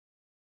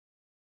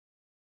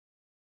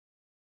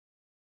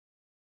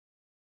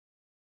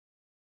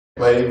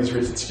My name is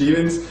Richard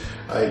Stevens.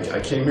 I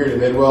came here to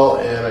Midwell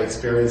and I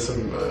experienced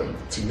some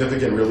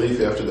significant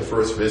relief after the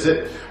first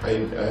visit. I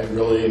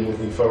really am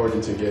looking forward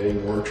into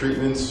getting more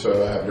treatments.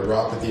 I have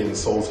neuropathy in the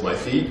soles of my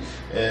feet,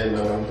 and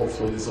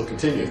hopefully this will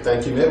continue.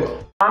 Thank you,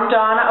 Midwell. I'm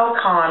Donna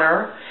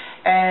O'Connor,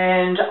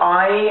 and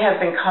I have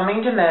been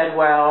coming to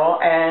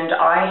Midwell, and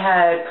I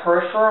had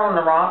peripheral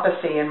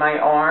neuropathy in my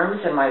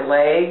arms and my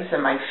legs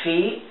and my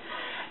feet,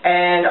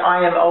 and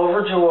I am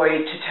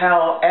overjoyed to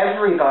tell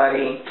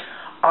everybody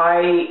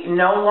I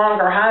no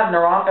longer have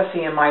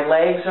neuropathy in my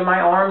legs or my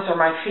arms or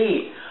my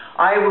feet.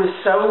 I was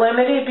so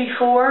limited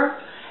before,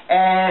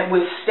 and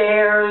with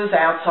stairs,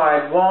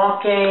 outside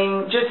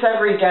walking, just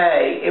every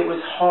day. It was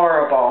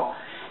horrible,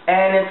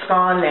 and it's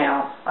gone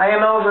now. I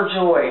am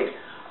overjoyed.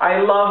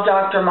 I love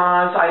Dr.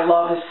 Maz. I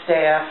love his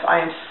staff.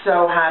 I am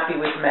so happy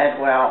with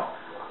Midwell.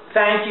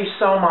 Thank you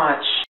so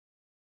much.